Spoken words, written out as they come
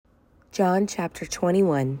John chapter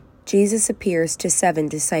 21. Jesus appears to 7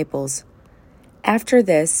 disciples. After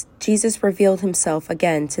this, Jesus revealed himself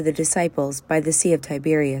again to the disciples by the Sea of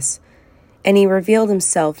Tiberias. And he revealed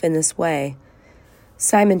himself in this way: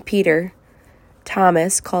 Simon Peter,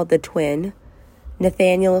 Thomas called the twin,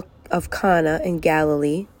 Nathanael of Cana in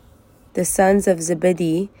Galilee, the sons of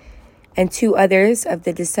Zebedee, and 2 others of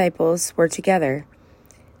the disciples were together.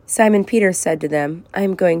 Simon Peter said to them, "I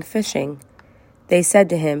am going fishing." They said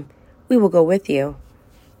to him, "We will go with you."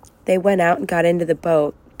 They went out and got into the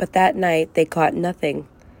boat, but that night they caught nothing.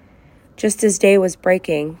 Just as day was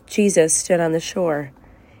breaking, Jesus stood on the shore.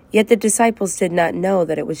 Yet the disciples did not know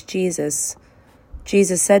that it was Jesus.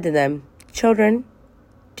 Jesus said to them, "Children,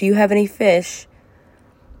 do you have any fish?"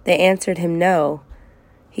 They answered him, "No."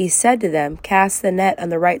 He said to them, "Cast the net on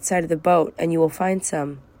the right side of the boat, and you will find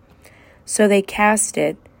some." So they cast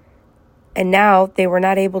it, and now they were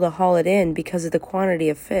not able to haul it in because of the quantity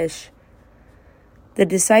of fish. The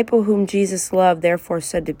disciple whom Jesus loved therefore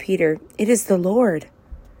said to Peter, "It is the Lord."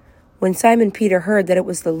 When Simon Peter heard that it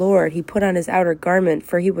was the Lord, he put on his outer garment,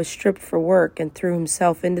 for he was stripped for work, and threw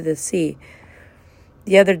himself into the sea.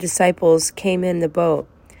 The other disciples came in the boat,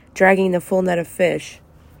 dragging the full net of fish,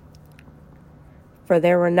 for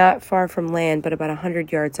they were not far from land, but about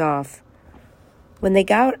 100 yards off. When they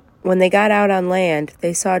got out on land,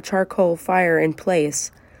 they saw a charcoal fire in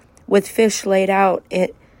place, with fish laid out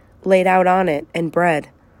on it, and bread.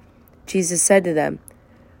 Jesus said to them,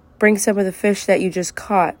 "Bring some of the fish that you just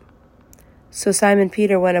caught." So Simon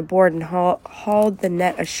Peter went aboard and hauled the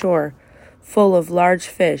net ashore, full of large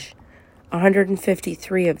fish,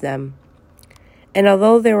 153 of them. And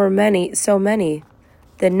although there were so many,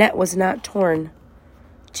 the net was not torn.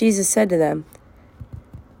 Jesus said to them,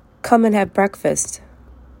 "Come and have breakfast."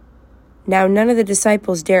 Now none of the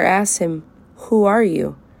disciples dare ask him, "Who are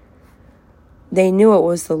you?" They knew it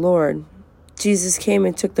was the Lord. Jesus came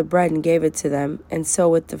and took the bread and gave it to them, and so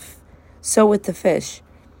with the fish.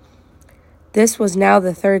 This was now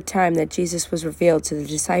the 3rd time that Jesus was revealed to the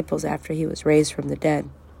disciples after he was raised from the dead.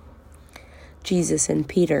 Jesus and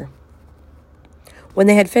Peter. When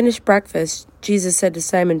they had finished breakfast, Jesus said to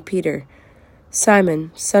Simon Peter,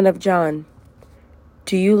 "Simon, son of John,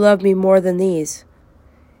 do you love me more than these?"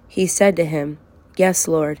 He said to him, "Yes,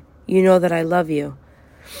 Lord, you know that I love you."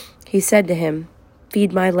 He said to him,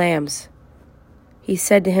 "Feed my lambs." He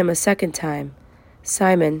said to him a second time,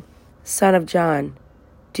 "Simon, son of John,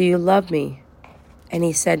 do you love me?" And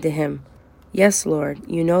he said to him, "Yes, Lord,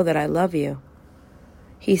 you know that I love you."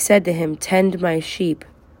 He said to him, "Tend my sheep."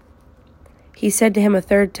 He said to him a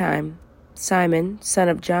third time, "Simon, son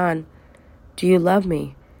of John, do you love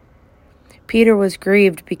me?" Peter was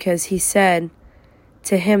grieved because he said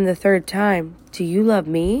to him the 3rd time, "Do you love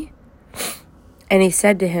me?" And he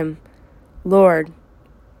said to him, "Lord,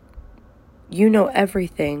 you know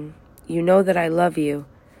everything. You know that I love you."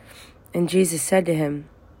 And Jesus said to him,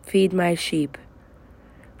 "Feed my sheep.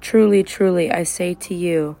 Truly, truly, I say to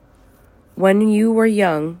you, when you were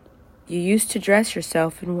young, you used to dress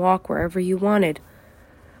yourself and walk wherever you wanted.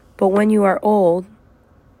 But when you are old,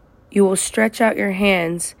 you will stretch out your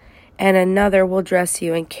hands, and another will dress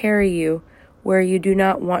you and carry you where you do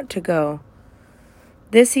not want to go."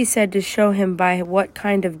 This he said to show him by what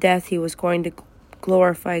kind of death he was going to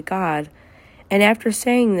glorify God. And after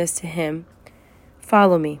saying this to him,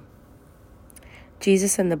 "Follow me."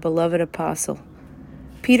 Jesus and the beloved apostle.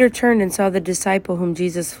 Peter turned and saw the disciple whom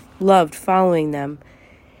Jesus loved following them,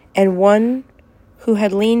 and one who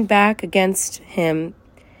had leaned back against him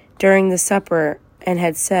during the supper and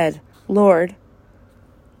had said, "Lord,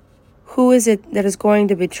 who is it that is going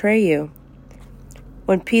to betray you?"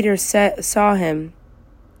 When Peter saw him,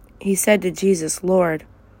 he said to Jesus, "Lord,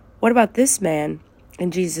 what about this man?"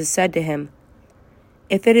 And Jesus said to him,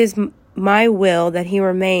 "If it is my will that he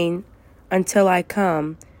remain until I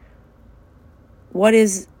come, what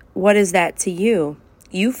is that to you?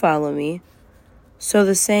 You follow me." So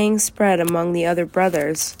the saying spread among the other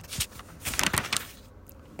brothers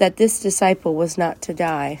that this disciple was not to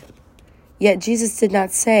die. Yet Jesus did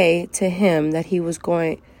not say to him that he was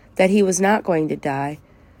not going to die.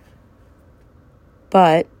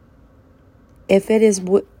 But if it is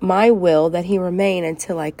my will that he remain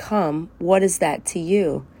until I come, what is that to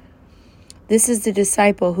you? This is the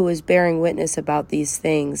disciple who is bearing witness about these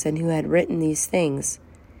things and who had written these things.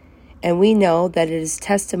 And we know that his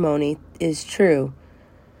testimony is true.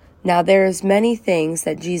 Now there is many things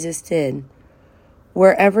that Jesus did,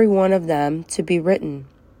 were every one of them to be written.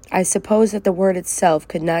 I suppose that the word itself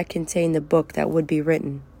could not contain the book that would be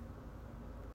written.